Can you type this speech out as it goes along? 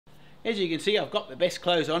As you can see, I've got the best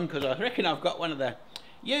clothes on because I reckon I've got one of the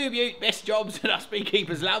you best jobs that us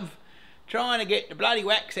beekeepers love. Trying to get the bloody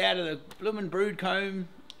wax out of the bloomin' brood comb,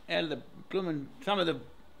 out of the bloomin' some of the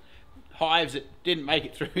hives that didn't make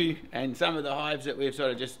it through, and some of the hives that we've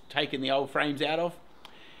sort of just taken the old frames out of.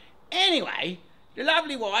 Anyway, the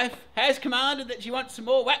lovely wife has commanded that she wants some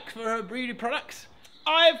more wax for her broody products.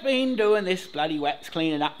 I've been doing this bloody wax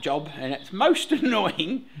cleaning up job, and it's most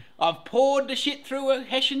annoying. I've poured the shit through a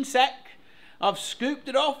hessian sack, I've scooped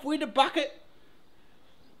it off with a bucket,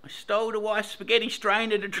 I stole the wife's spaghetti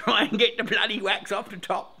strainer to try and get the bloody wax off the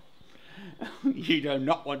top. You do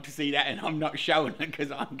not want to see that, and I'm not showing it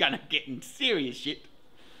because I'm going to get in serious shit.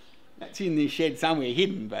 That's in this shed somewhere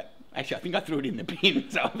hidden, but actually I think I threw it in the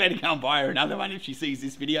bin, so I better go and buy her another one if she sees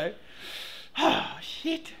this video. Oh,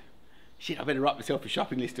 shit. Shit, I better write myself a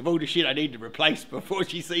shopping list of all the shit I need to replace before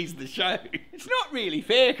she sees the show. It's not really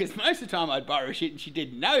fair, because most of the time I'd borrow shit and she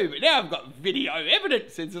didn't know, but now I've got video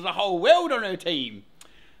evidence and there's a whole world on her team.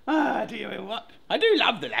 Ah, do you know what? I do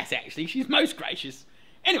love the lass, actually. She's most gracious.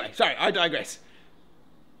 Anyway, sorry, I digress.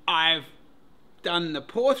 I've done the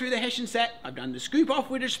pour through the hessian sack, I've done the scoop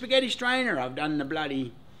off with a spaghetti strainer, I've done the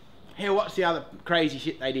bloody... Hell, what's the other crazy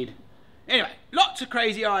shit they did? Anyway, lots of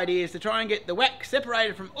crazy ideas to try and get the wax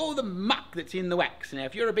separated from all the muck that's in the wax. Now,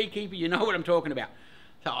 if you're a beekeeper, you know what I'm talking about.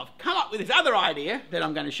 So I've come up with this other idea that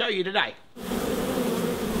I'm going to show you today.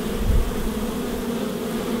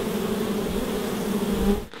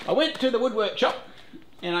 I went to the woodwork shop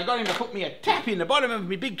and I got him to put me a tap in the bottom of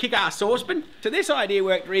my big kick-ass saucepan. So this idea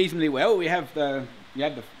worked reasonably well. You have the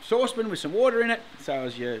saucepan with some water in it, so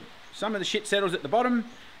as some of the shit settles at the bottom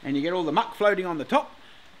and you get all the muck floating on the top,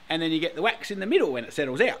 and then you get the wax in the middle when it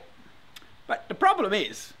settles out. But the problem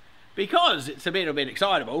is, because it's a bit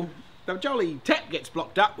excitable, the jolly tap gets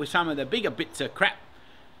blocked up with some of the bigger bits of crap,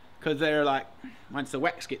 because they're like, once the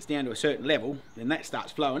wax gets down to a certain level, then that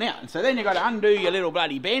starts flowing out. And so then you've got to undo your little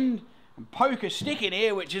bloody bend and poke a stick in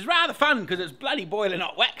here, which is rather fun because it's bloody boiling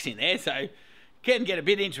hot wax in there, so it can get a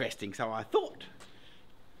bit interesting. So I thought,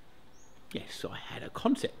 yes, I had a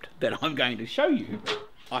concept that I'm going to show you.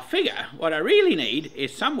 I figure what I really need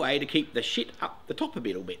is some way to keep the shit up the top a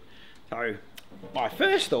little bit. So my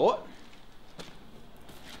first thought,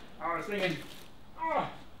 I was thinking, oh,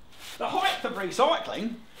 the height of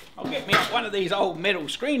recycling, I'll get me up one of these old metal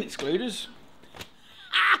screen excluders.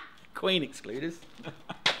 Queen excluders.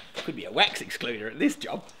 Could be a wax excluder at this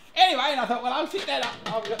job. Anyway, and I thought, well, I'll sit that up,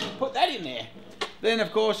 I'll put that in there. Then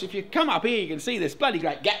of course, if you come up here, you can see there's bloody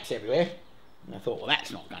great gaps everywhere. And I thought, well,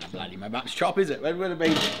 that's not going to bloody my much chop, is it? It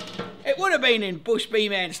would have been in Bush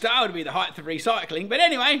Bee-Man style to be the height of recycling. But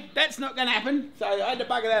anyway, that's not going to happen. So I had to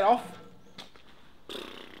bugger that off.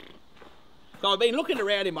 So I've been looking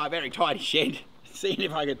around in my very tidy shed, seeing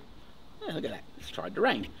if I could... Oh, look at that, it's tried to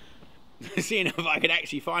rain. Seeing if I could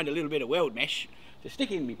actually find a little bit of weld mesh to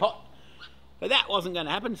stick in my pot. But that wasn't going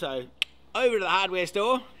to happen, so over to the hardware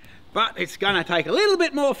store. But it's going to take a little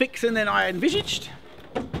bit more fixing than I envisaged.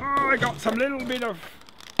 Oh, I got some little bit of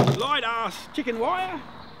light ass chicken wire.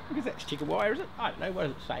 I guess that's chicken wire, is it? I don't know, what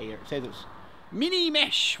does it say here? It says it's mini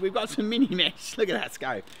mesh. We've got some mini mesh. Look at that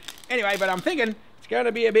go. Anyway, but I'm thinking it's going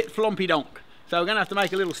to be a bit flompy donk. So we're going to have to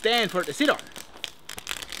make a little stand for it to sit on.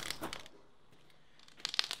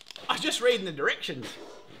 I was just reading the directions.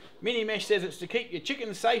 Mini mesh says it's to keep your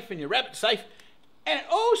chickens safe and your rabbits safe. And it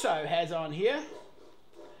also has on here,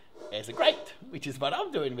 there's a grate, which is what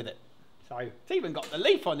I'm doing with it. So it's even got the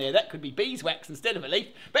leaf on there. That could be beeswax instead of a leaf.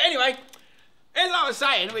 But anyway, as I was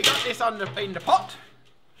saying, we got this in the pot.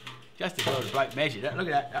 Just as well as the bloke measured it. Look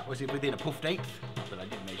at that. That was within a 15th. But I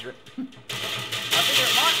didn't measure it. I figure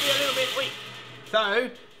it might be a little bit weak. So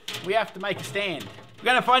we have to make a stand. We're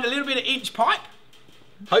going to find a little bit of inch pipe.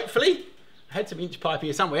 Hopefully. I had some inch pipe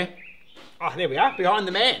here somewhere. Oh, there we are. Behind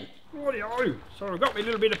the man. Righty-o. So I've got me a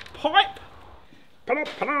little bit of pipe.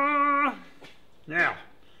 Pa-da-pa-da. Now.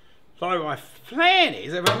 So my plan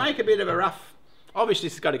is, if I make a bit of a rough, obviously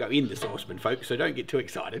this has got to go in the saucepan, folks, so don't get too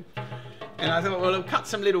excited. And I thought, well, I'll cut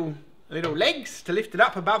some little legs to lift it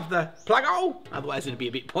up above the plug hole. Otherwise it'd be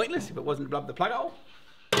a bit pointless if it wasn't above the plug hole.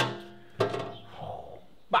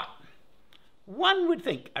 But one would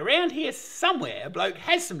think around here somewhere a bloke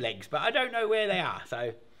has some legs, but I don't know where they are.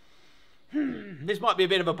 So this might be a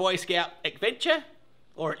bit of a Boy Scout adventure.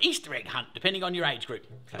 Or an Easter egg hunt, depending on your age group.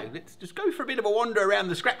 So let's just go for a bit of a wander around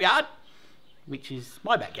the scrapyard, which is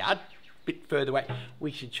my backyard, a bit further away.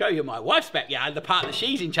 We should show you my wife's backyard, the part that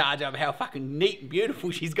she's in charge of, how fucking neat and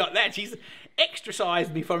beautiful she's got that. She's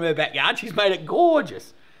extra-sized me from her backyard. She's made it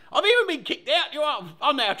gorgeous. I've even been kicked out. You know,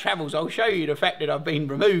 on our travels, I'll show you the fact that I've been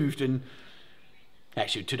removed and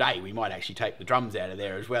Actually, today we might actually take the drums out of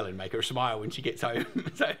there as well and make her smile when she gets home.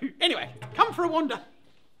 So, anyway, come for a wander.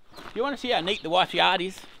 You want to see how neat the wife's yard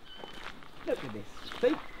is? Look at this.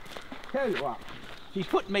 See? Tell you what, she's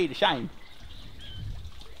putting me to shame.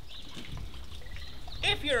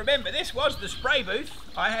 If you remember, this was the spray booth.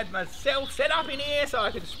 I had myself set up in here so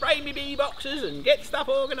I could spray my bee boxes and get stuff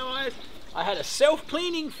organised. I had a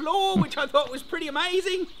self-cleaning floor, which I thought was pretty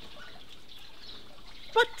amazing.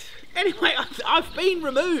 But anyway, I've been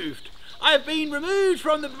removed. I've been removed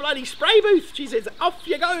from the bloody spray booth. She says, off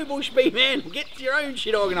you go, bush bee man, get your own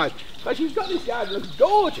shit organised. But she's got this garden that looks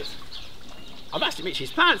gorgeous. I must admit,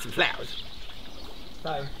 she's planted some flowers.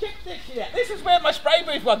 So check that shit out. This is where my spray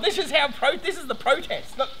booth was. This is the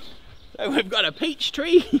protest. Look. So we've got a peach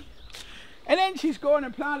tree. And then she's gone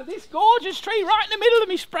and planted this gorgeous tree right in the middle of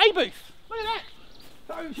my spray booth. Look at that.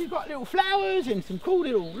 So she's got little flowers and some cool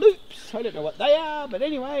little loops. I don't know what they are, but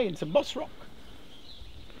anyway, and some moss rock.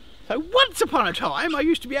 So once upon a time, I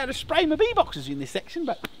used to be able to spray my bee boxes in this section,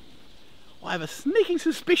 but I have a sneaking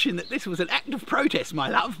suspicion that this was an act of protest, my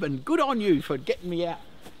love, and good on you for getting me out.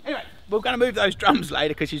 Anyway, we're going to move those drums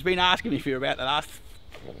later because she's been asking me for about the last...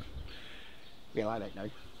 Well, I don't know.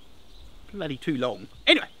 Bloody too long.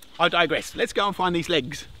 Anyway, I digress. Let's go and find these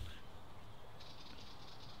legs.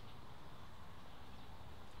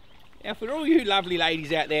 Now, for all you lovely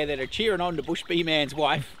ladies out there that are cheering on the bush bee man's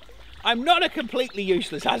wife, I'm not a completely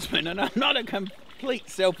useless husband and I'm not a complete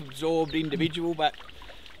self-absorbed individual, but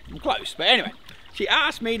I'm close. But anyway, she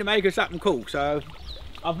asked me to make her something cool, so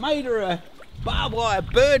I've made her a barbed wire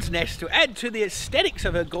bird's nest to add to the aesthetics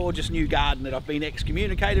of her gorgeous new garden that I've been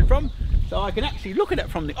excommunicated from, so I can actually look at it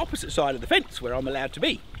from the opposite side of the fence where I'm allowed to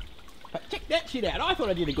be. But check that shit out. I thought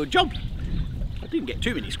I did a good job. I didn't get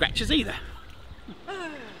too many scratches either.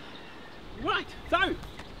 Right, so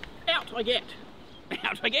out I get.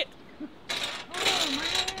 Out I get. Oh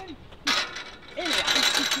man. Anyway,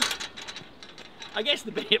 I guess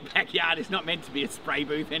the backyard is not meant to be a spray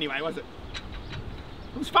booth anyway, was it?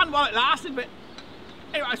 It was fun while it lasted, but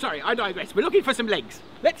anyway, sorry, I digress. We're looking for some legs.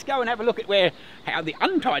 Let's go and have a look at how the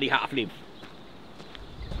untidy half live.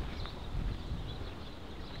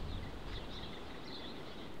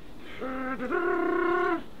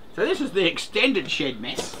 So this is the extended shed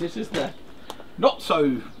mess. This is the not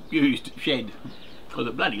so used shed because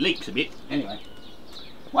it bloody leaks a bit. Anyway,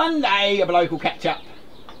 one day a bloke will catch up.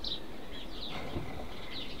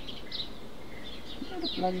 Where the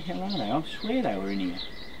bloody hell are they? I swear they were in here.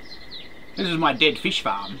 This is my dead fish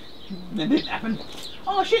farm. That didn't happen.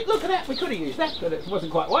 Oh shit, look at that. We could have used that, but it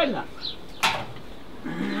wasn't quite wide enough.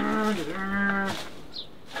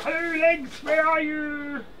 Hello legs, where are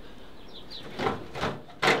you?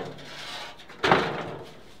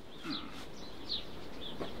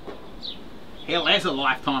 Hell, that's a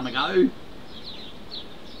lifetime ago.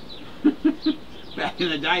 Back in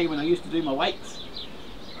the day when I used to do my weights.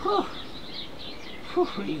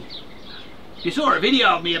 You saw a video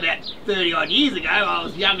of me about 30 odd years ago. I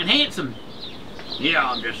was young and handsome. Yeah,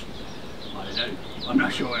 I don't know. I'm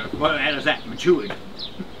not sure how does that matured.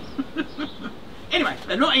 Anyway,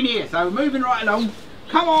 they're not in here, so we're moving right along.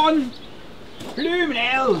 Come on, blooming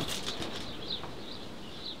hell.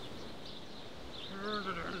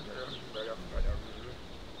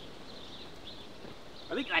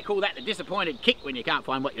 I think they call that the disappointed kick when you can't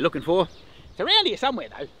find what you're looking for. It's around here somewhere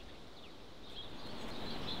though.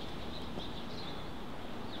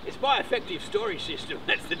 It's my effective storage system,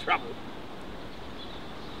 that's the trouble.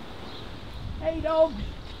 Hey dogs,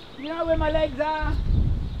 you know where my legs are?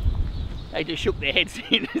 They just shook their heads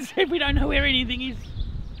in and said we don't know where anything is.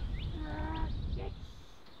 Yes.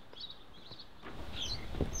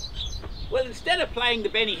 Well, instead of playing the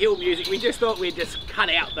Benny Hill music, we just thought we'd just cut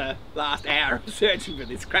out the last hour of searching for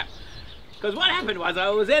this crap. Because what happened was I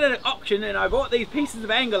was at an auction and I bought these pieces of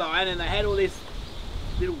angle iron and they had all these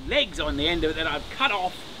little legs on the end of it that I'd cut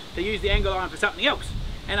off to use the angle iron for something else.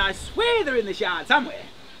 And I swear they're in this yard somewhere.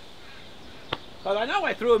 Because I know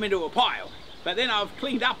I threw them into a pile, but then I've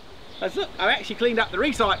cleaned up. Look, I actually cleaned up the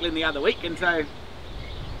recycling the other week, and so...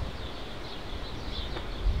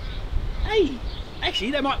 Hey, actually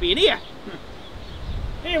they might be in here.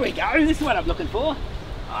 Here we go, this is what I'm looking for.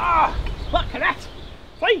 Ah, look at that.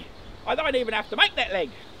 See, I don't even have to make that leg.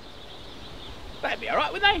 That'd be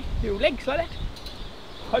alright, wouldn't they? Little legs like that.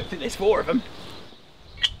 Hopefully there's 4 of them.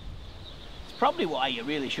 It's probably why you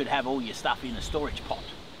really should have all your stuff in a storage pot.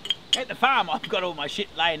 At the farm I've got all my shit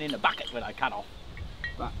laying in a bucket when I cut off.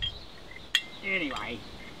 But anyway,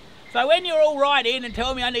 so when you're all right in and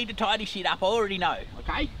tell me I need to tidy shit up, I already know,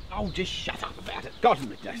 okay? Oh, just shut up about it. God,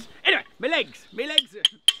 just. Anyway, my legs,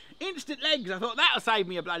 instant legs. I thought that'll save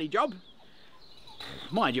me a bloody job.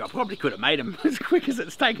 Mind you, I probably could have made them as quick as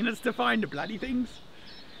it's taken us to find the bloody things.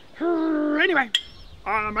 Anyway,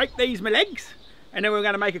 I'll make these my legs, and then we're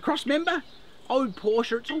going to make a cross member. Oh,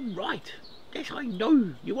 Portia, it's all right. Yes, I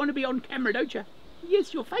know. You want to be on camera, don't you?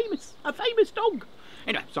 Yes, you're famous. A famous dog.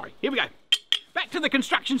 Anyway, sorry. Here we go. Back to the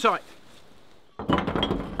construction site.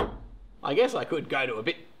 I guess I could go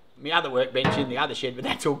to my other workbench in the other shed, but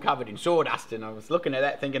that's all covered in sawdust, and I was looking at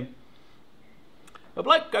that thinking, if a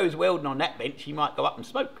bloke goes welding on that bench, he might go up and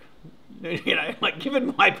smoke. You know, like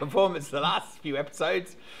given my performance the last few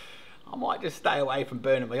episodes, I might just stay away from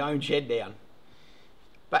burning my own shed down.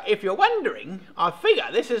 But if you're wondering, I figure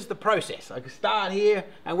this is the process. I can start here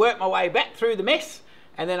and work my way back through the mess,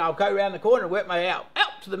 and then I'll go around the corner and work my way out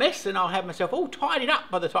to the mess, and I'll have myself all tidied up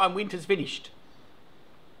by the time winter's finished.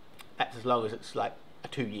 That's as long as it's like a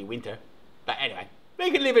 2-year winter. But anyway,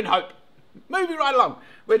 we can live in hope. Moving right along.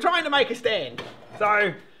 We're trying to make a stand.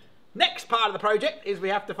 So, next part of the project is we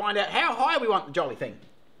have to find out how high we want the jolly thing.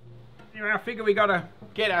 Anyway, I figure we got to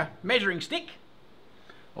get a measuring stick.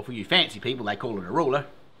 Or for you fancy people, they call it a ruler.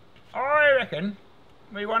 I reckon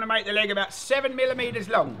we want to make the leg about 7mm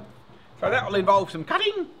long. So that will involve some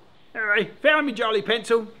cutting. Anyway, found my jolly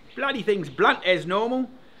pencil. Bloody thing's blunt as normal.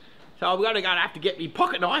 So I'm going to have to get my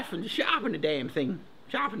pocket knife and sharpen the damn thing.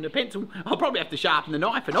 Sharpen the pencil. I'll probably have to sharpen the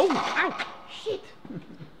knife and all. Ow, shit.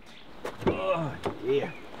 Oh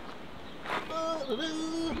dear.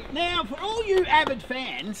 Now, for all you avid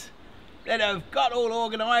fans that have got all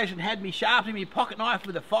organised and had me sharpening my pocket knife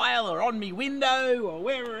with a file or on me window or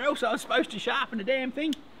wherever else I was supposed to sharpen the damn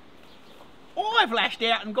thing, I've lashed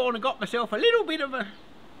out and gone and got myself a little bit of a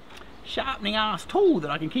sharpening ass tool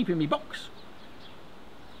that I can keep in my box.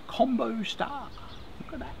 Combo Star.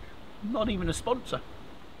 Look at that. Not even a sponsor.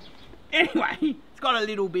 Anyway, it's got a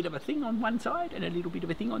little bit of a thing on one side and a little bit of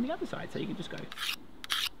a thing on the other side, so you can just go.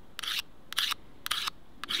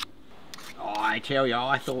 Oh, I tell you,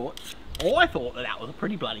 I thought that was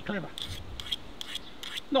pretty bloody clever.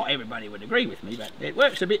 Not everybody would agree with me, but it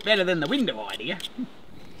works a bit better than the window idea.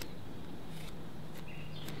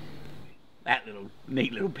 That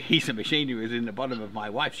neat little piece of machinery was in the bottom of my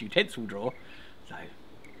wife's utensil drawer, so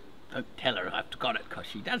don't tell her I've got it, because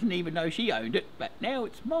she doesn't even know she owned it, but now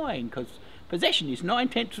it's mine, because possession is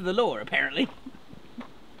 9/10 of the law, apparently.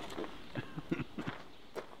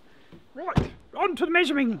 Right, on to the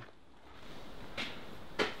measuring.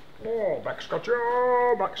 Oh, back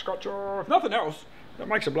scratcher, back scratcher. If nothing else, that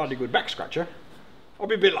makes a bloody good back scratcher. I'll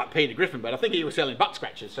be a bit like Peter Griffin, but I think he was selling butt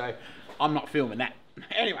scratchers, so I'm not filming that.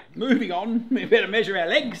 Anyway, moving on, we better measure our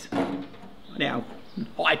legs. Now,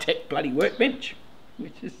 high-tech bloody workbench,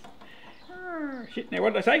 which is... shit, now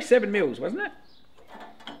what did I say? 7mm, wasn't it?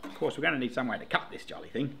 Of course, we're going to need some way to cut this jolly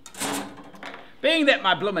thing. Being that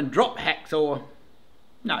my bloomin' drop hacksaw...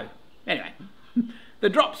 No, anyway. The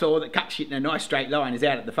drop saw that cuts shit in a nice straight line is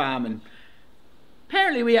out at the farm, and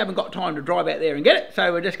apparently we haven't got time to drive out there and get it,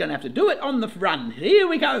 so we're just going to have to do it on the run. Here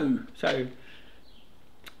we go. So,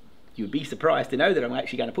 you'd be surprised to know that I'm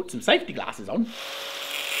actually going to put some safety glasses on.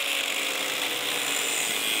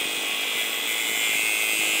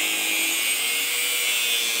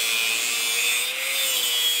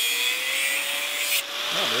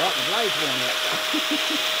 Oh, the right, the blade's worn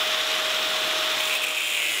out.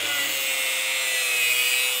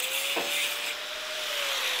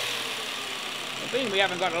 Being we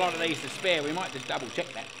haven't got a lot of these to spare, we might just double check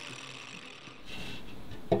that.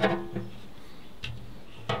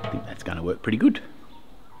 I think that's going to work pretty good.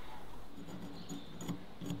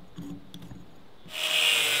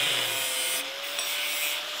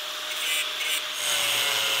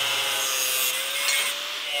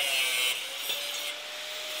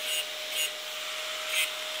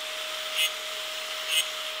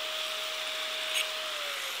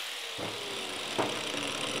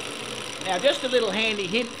 Now, just a little handy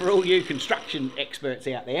hint for all you construction experts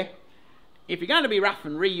out there. If you're going to be rough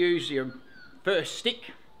and reuse your first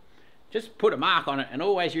stick, just put a mark on it and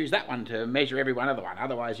always use that one to measure every one other one.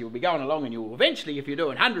 Otherwise, you'll be going along and you'll eventually, if you're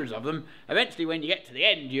doing hundreds of them, eventually when you get to the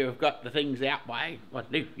end, you've got the things out by, what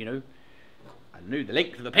I do, you know, I knew the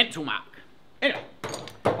length of the pencil mark. Anyway,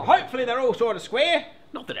 hopefully they're all sort of square.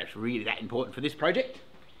 Not that it's really that important for this project.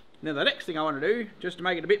 Now, the next thing I want to do, just to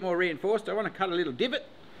make it a bit more reinforced, I want to cut a little divot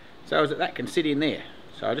so that that can sit in there.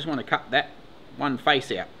 So I just want to cut that one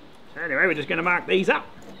face out. So anyway, we're just going to mark these up.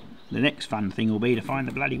 The next fun thing will be to find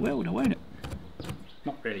the bloody welder, won't it?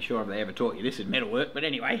 Not really sure if they ever taught you this in metalwork, but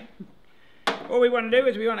anyway. All we want to do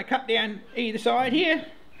is we want to cut down either side here,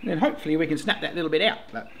 and then hopefully we can snap that little bit out,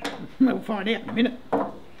 but we'll find out in a minute.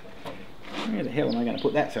 Where the hell am I going to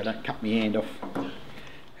put that so I don't cut my hand off?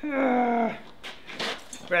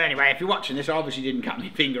 But anyway, if you're watching this, I obviously didn't cut my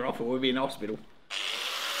finger off or we'd be in hospital.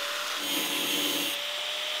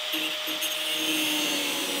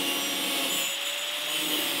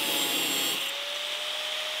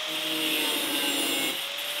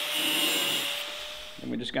 And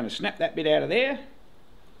we're just going to snap that bit out of there.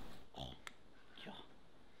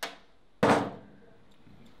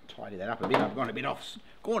 Tidy that up a bit. I've gone a bit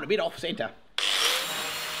off centre.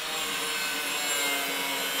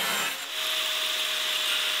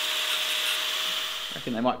 I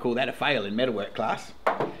reckon they might call that a fail in metalwork class.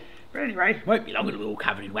 But anyway, won't be long until we're all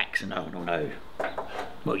covered in wax and no one will know.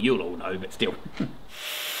 Well, you'll all know, but still.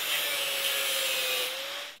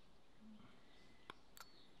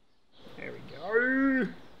 There we go.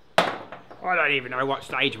 I don't even know what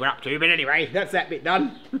stage we're up to, but anyway, that's that bit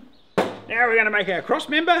done. Now we're going to make our cross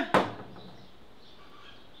member.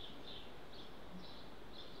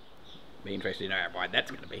 Be interested to know how wide that's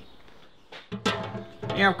going to be.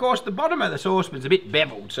 Now, of course, the bottom of the saucepan's a bit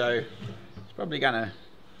beveled, so it's probably going to...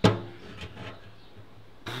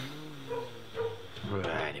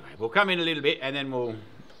 Anyway, we'll come in a little bit and then we'll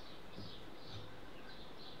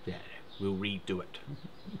redo it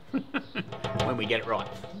when we get it right.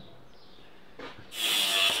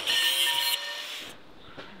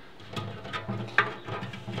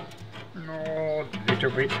 Oh,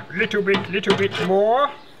 little bit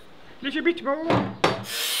more. Little bit more.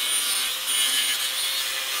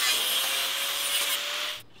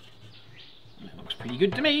 That looks pretty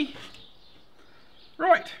good to me.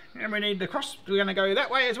 Right, and we need the cross. We're going to go that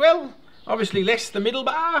way as well. Obviously less the middle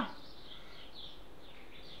bar.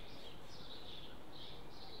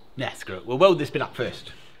 Nah, screw it. We'll weld this bit up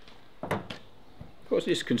first. Of course,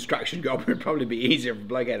 this construction job would probably be easier if a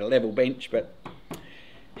bloke had a level bench, but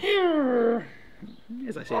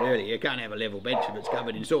as I said earlier, you can't have a level bench if it's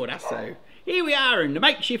covered in sawdust, so here we are in the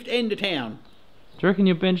makeshift end of town. Do you reckon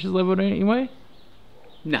your bench is levelled anyway?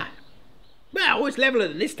 No. Well, it's leveller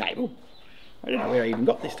than this table. I don't know where I even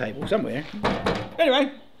got this table, somewhere.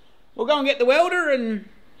 Anyway, we'll go and get the welder and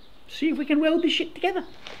see if we can weld this shit together.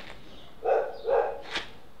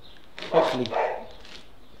 Hopefully.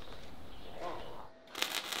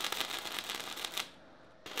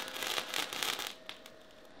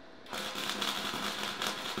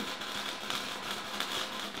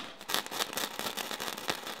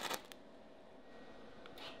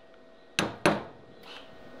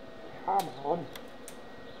 Come on.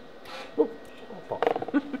 Oh,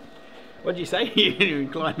 what did you say? You're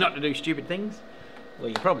inclined not to do stupid things? Well,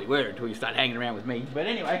 you probably were until you start hanging around with me. But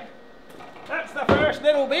anyway, that's the first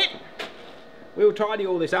little bit. We'll tidy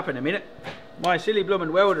all this up in a minute. My silly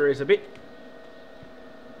bloomin' welder is a bit...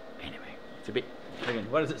 Anyway, it's a bit...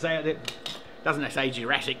 What does it say? It doesn't say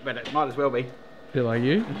Jurassic, but it might as well be. Bit like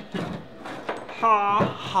you. Ha,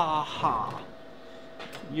 ha, ha.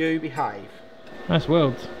 You behave. Nice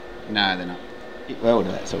welds. No, they're not. It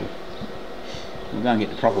welder, that's all. We'll go and get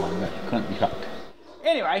the proper one, but it couldn't be fucked.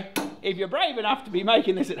 Anyway, if you're brave enough to be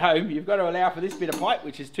making this at home, you've got to allow for this bit of pipe,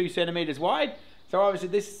 which is 2 centimetres wide. So obviously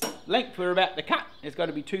this length we're about to cut is got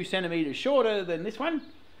to be 2 centimetres shorter than this one.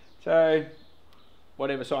 So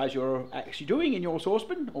whatever size you're actually doing in your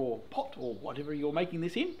saucepan or pot or whatever you're making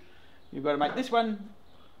this in, you've got to make this one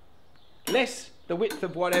less the width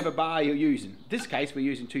of whatever bar you're using. In this case we're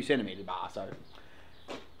using 2 centimetre bar, so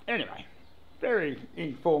anyway, very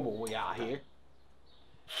informal we are here.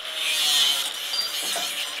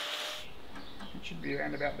 It should be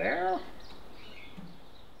around about there.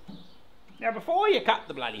 Now before you cut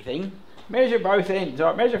the bloody thing, measure both ends.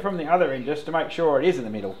 Right, measure from the other end just to make sure it is in the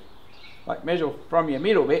middle. Like measure from your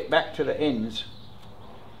middle bit back to the ends.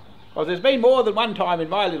 Because there's been more than one time in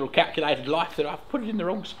my little calculated life that I've put it in the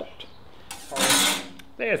wrong spot. So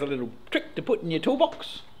there's a little trick to put in your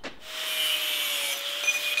toolbox.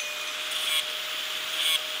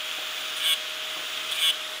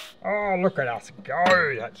 Oh, look at us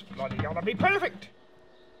go. That's bloody gonna be perfect.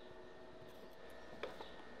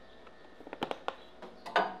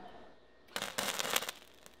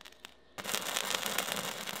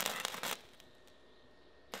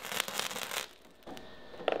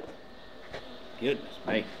 Goodness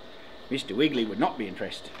me. Mr. Wiggly would not be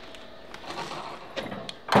interested.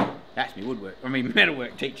 That's me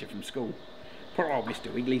metalwork teacher from school. Poor old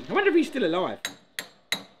Mr. Wiggly. I wonder if he's still alive.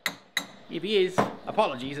 If he is,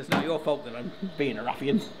 apologies, it's not your fault that I'm being a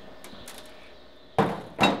ruffian.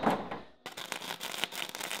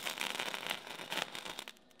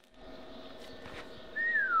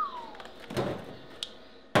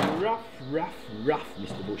 Rough,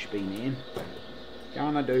 Mr. Bushbee man.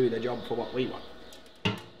 Gonna do the job for what we want.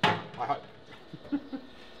 I hope.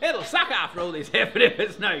 It'll suck after all this effort if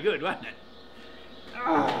it's no good, won't it?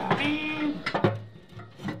 Oh man.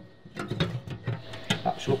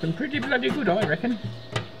 That's looking pretty bloody good, I reckon.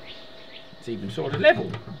 It's even sort of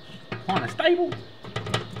level. Kind of stable.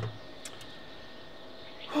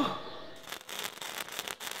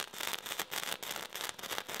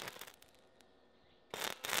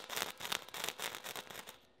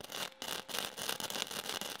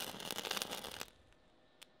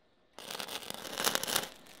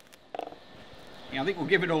 I think we'll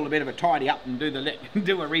give it all a bit of a tidy up and do a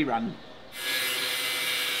rerun.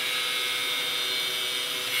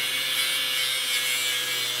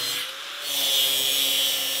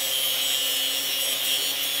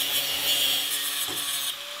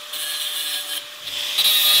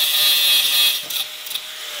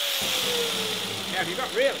 Now if you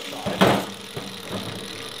got real excited,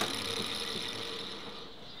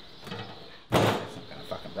 it's not going to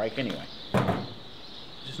fucking break anyway.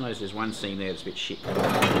 Just notice there's one seam there that's a bit shit. So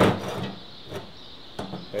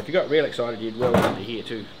if you got real excited, you'd weld under here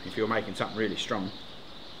too, if you're making something really strong.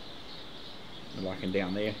 Like in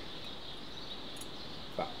down there.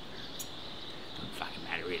 But it doesn't fucking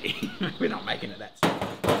matter really. We're not making it that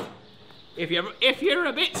strong. If you're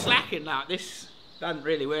a bit slack and like this doesn't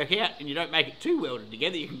really work out and you don't make it too welded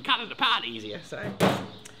together, you can cut it apart easier. So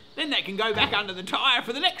then that can go back under the tyre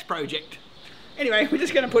for the next project. Anyway, we're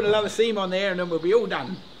just going to put another seam on there and then we'll be all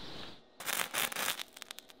done.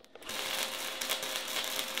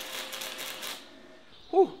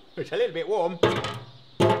 Whew, it's a little bit warm.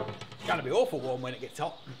 It's going to be awful warm when it gets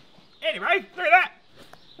hot. Anyway, look at that.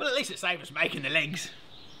 Well, at least it saved us making the legs.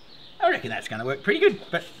 I reckon that's going to work pretty good,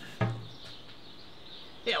 but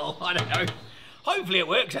yeah, well, I don't know. Hopefully it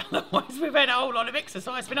works, otherwise we've had a whole lot of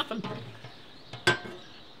exercise for nothing.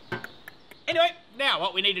 Anyway, now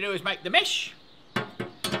what we need to do is make the mesh.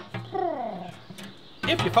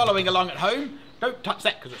 If you're following along at home, don't touch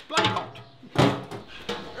that because it's bloody hot.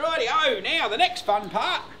 Righty-o, now the next fun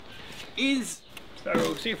part is, so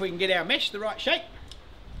we'll see if we can get our mesh the right shape.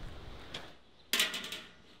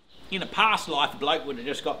 In a past life, a bloke would have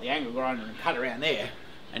just got the angle grinder and cut around there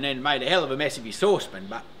and then made a hell of a mess of his saucepan,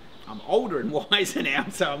 but I'm older and wiser now,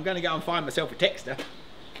 so I'm going to go and find myself a texter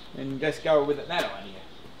and just go with it that idea.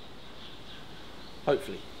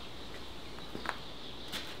 Hopefully.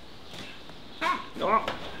 Oh,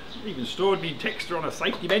 even stored me texter on a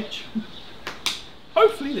safety bench.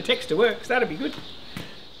 Hopefully the texter works, that'd be good.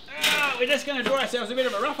 We're just going to draw ourselves a bit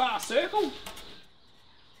of a rough ass circle.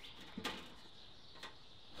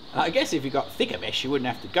 I guess if you got thicker mesh you wouldn't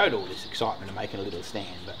have to go to all this excitement of making a little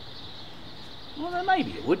stand, but well,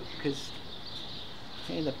 maybe it would, because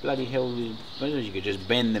yeah, the bloody hell, you could just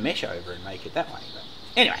bend the mesh over and make it that way. But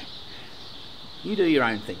anyway, you do your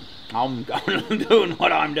own thing. I'm going and doing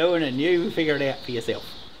what I'm doing and you figure it out for yourself.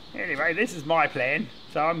 Anyway, this is my plan,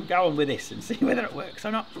 so I'm going with this and see whether it works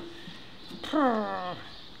or not. Hell,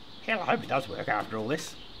 I hope it does work after all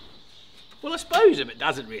this. Well, I suppose if it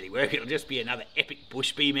doesn't really work, it'll just be another epic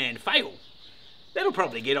Bush Bee Man fail. That'll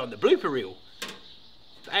probably get on the blooper reel.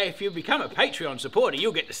 If you become a Patreon supporter,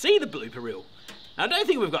 you'll get to see the blooper reel. Now, I don't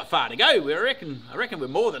think we've got far to go. I reckon we're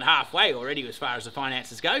more than halfway already as far as the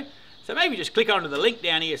finances go. So maybe just click onto the link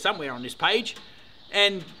down here somewhere on this page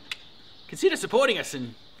and consider supporting us,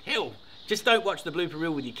 and hell, just don't watch the blooper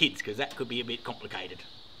reel with your kids because that could be a bit complicated.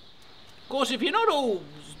 Of course, if you're not all,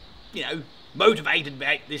 you know, motivated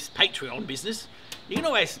about this Patreon business, you can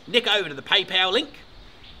always nick over to the PayPal link.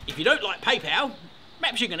 If you don't like PayPal,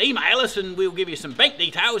 perhaps you can email us and we'll give you some bank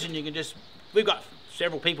details and you can just, we've got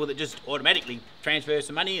several people that just automatically transfer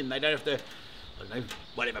some money and they don't have to, I don't know,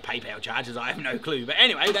 whatever PayPal charges, I have no clue. But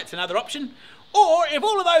anyway, that's another option. Or if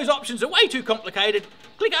all of those options are way too complicated,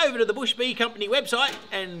 click over to the Bush Bee Company website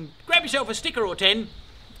and grab yourself a sticker or 10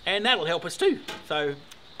 and that'll help us too. So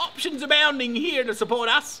options abounding here to support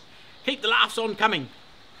us. Keep the laughs on coming.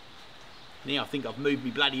 Now I think I've moved me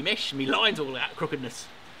bloody mesh, me line's all out crookedness.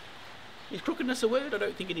 Is crookedness a word? I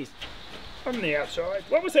don't think it is. On the outside.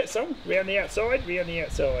 What was that song? Round the outside, round the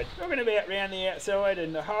outside. Talking about round the outside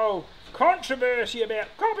and the whole controversy about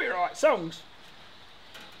copyright songs.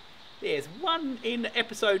 There's one in the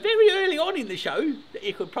episode very early on in the show that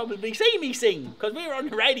you could probably see me sing, because we were on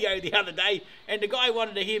the radio the other day and the guy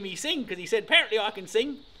wanted to hear me sing because he said apparently I can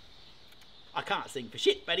sing. I can't sing for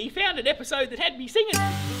shit, but he found an episode that had me singing.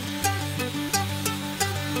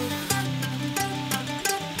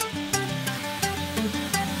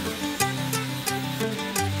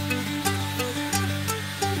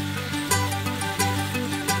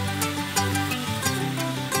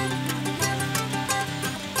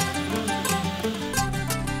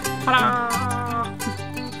 Ta-da!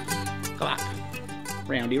 Clap.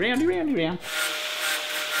 Roundy, roundy, roundy, round.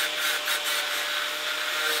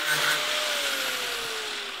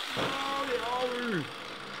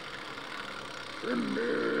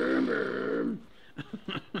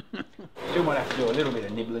 might have to do a little bit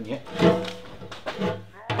of nibbling yet.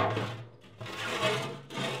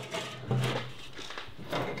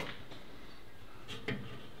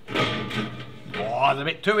 Oh, it's a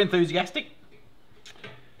bit too enthusiastic.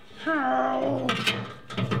 Oh,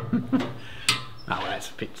 well, that's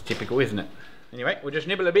a bit typical, isn't it? Anyway, we'll just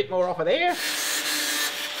nibble a bit more off of there.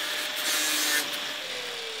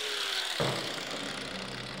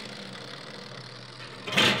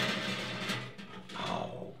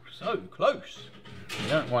 Oh, so close. You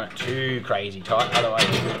don't want it too crazy tight, otherwise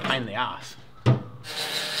it's a pain in the arse.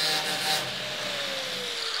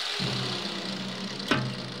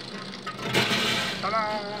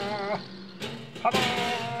 Ta-da!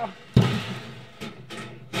 Ta-da!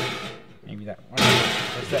 Maybe that one.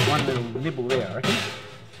 There's that one little nibble there, I reckon.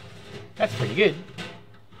 That's pretty good.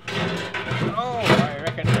 Oh, I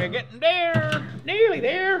reckon we're getting there. Nearly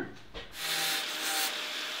there.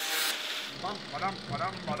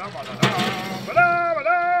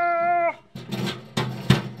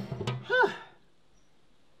 Huh.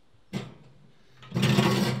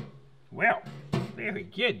 Well, very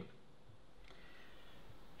good.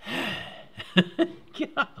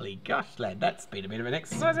 Golly gosh, lad, that's been a bit of an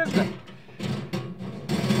exercise, hasn't it?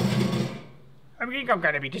 I think I'm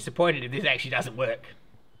going to be disappointed if this actually doesn't work.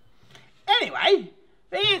 Anyway,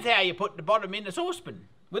 there's how you put the bottom in the saucepan.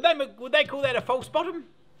 Would they call that a false bottom?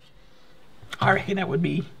 I reckon that would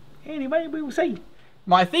be. Anyway, we will see.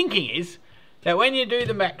 My thinking is that when you do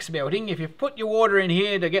the wax melting, if you put your water in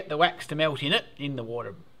here to get the wax to melt in it, in the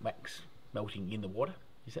water, wax melting in the water,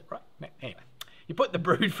 is that right? Anyway, you put the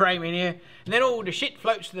brood frame in here, and then all the shit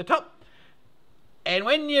floats to the top. And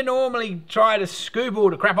when you normally try to scoop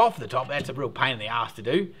all the crap off the top, that's a real pain in the ass to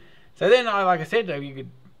do. So then, like I said, you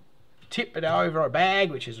could tip it over a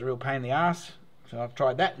bag, which is a real pain in the ass. So I've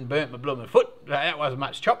tried that and burnt my blooming foot. So that wasn't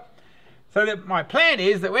much chop. So that my plan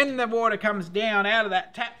is that when the water comes down out of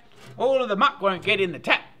that tap, all of the muck won't get in the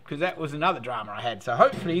tap, because that was another drama I had. So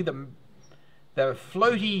hopefully the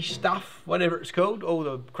floaty stuff, whatever it's called, all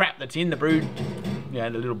the crap that's in the brood, you know,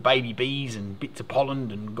 the little baby bees and bits of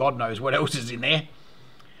pollen and God knows what else is in there,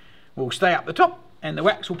 will stay up the top and the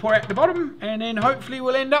wax will pour out the bottom, and then hopefully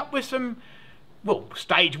we'll end up with some, well,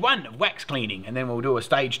 stage 1 of wax cleaning, and then we'll do a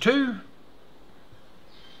stage 2.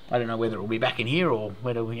 I don't know whether it will be back in here or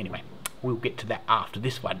whether anyway, we'll get to that after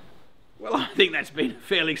this one. Well, I think that's been a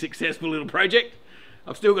fairly successful little project.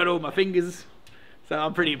 I've still got all my fingers, so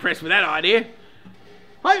I'm pretty impressed with that idea.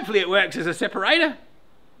 Hopefully it works as a separator.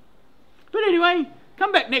 But anyway,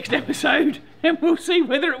 come back next episode and we'll see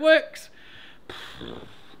whether it works.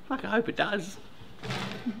 Fuck, I hope it does.